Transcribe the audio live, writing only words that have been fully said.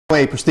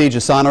A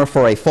prestigious honor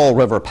for a Fall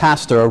River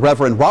pastor.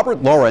 Reverend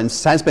Robert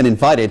Lawrence has been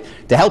invited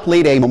to help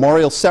lead a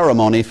memorial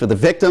ceremony for the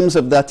victims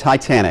of the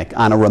Titanic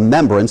on a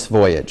remembrance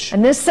voyage.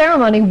 And this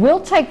ceremony will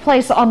take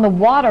place on the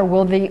water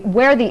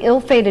where the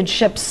ill-fated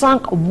ship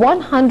sunk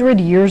 100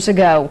 years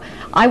ago.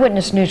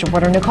 Eyewitness News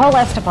reporter Nicole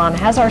Estefan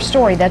has our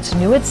story that's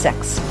new at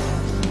 6.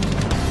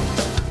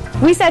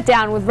 We sat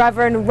down with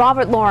Reverend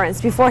Robert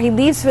Lawrence before he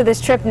leaves for this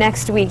trip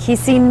next week. He's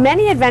seen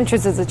many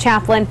adventures as a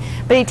chaplain,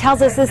 but he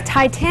tells us this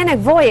Titanic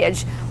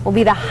voyage will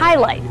be the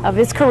highlight of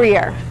his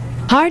career.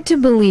 Hard to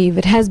believe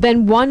it has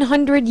been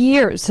 100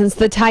 years since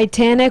the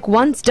Titanic,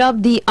 once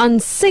dubbed the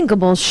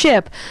unsinkable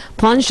ship,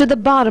 plunged to the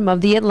bottom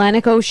of the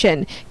Atlantic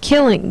Ocean,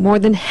 killing more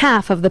than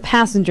half of the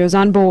passengers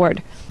on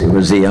board. It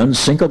was the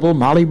unsinkable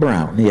Molly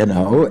Brown, you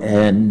know,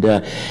 and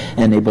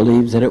they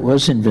believed that it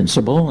was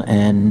invincible,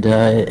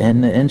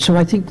 and so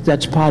I think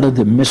that's part of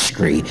the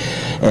mystery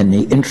and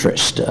the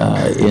interest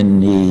in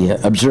the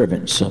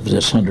observance of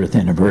this 100th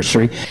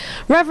anniversary.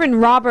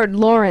 Reverend Robert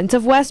Lawrence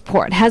of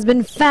Westport has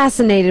been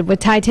fascinated with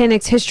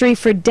Titanic's history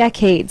for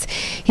decades.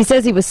 He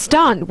says he was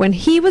stunned when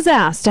he was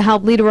asked to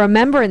help lead a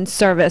remembrance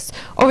service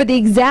over the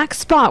exact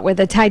spot where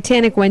the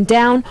Titanic went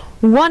down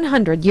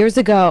 100 years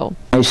ago.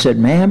 I said,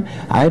 ma'am,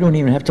 I don't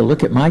even have to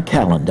look at my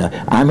calendar.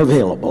 I'm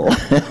available.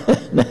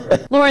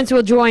 Lawrence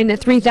will join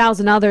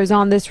 3,000 others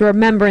on this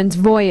remembrance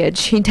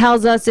voyage. He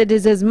tells us it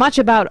is as much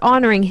about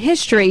honoring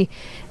history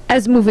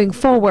as moving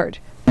forward.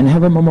 And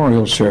have a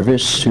memorial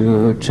service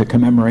to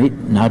commemorate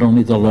not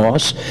only the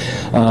loss,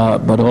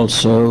 but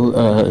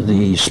also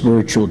the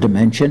spiritual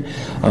dimension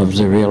of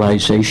the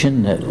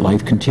realization that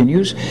life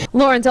continues.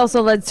 Lawrence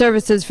also led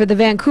services for the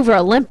Vancouver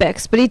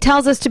Olympics, but he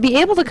tells us to be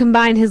able to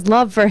combine his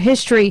love for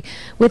history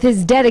with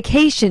his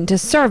dedication to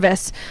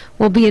service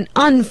will be an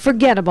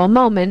unforgettable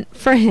moment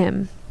for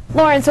him.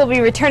 Lawrence will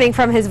be returning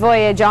from his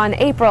voyage on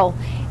April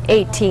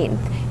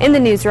 18th. In the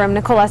newsroom,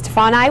 Nicole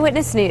Estefan,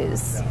 Eyewitness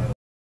News.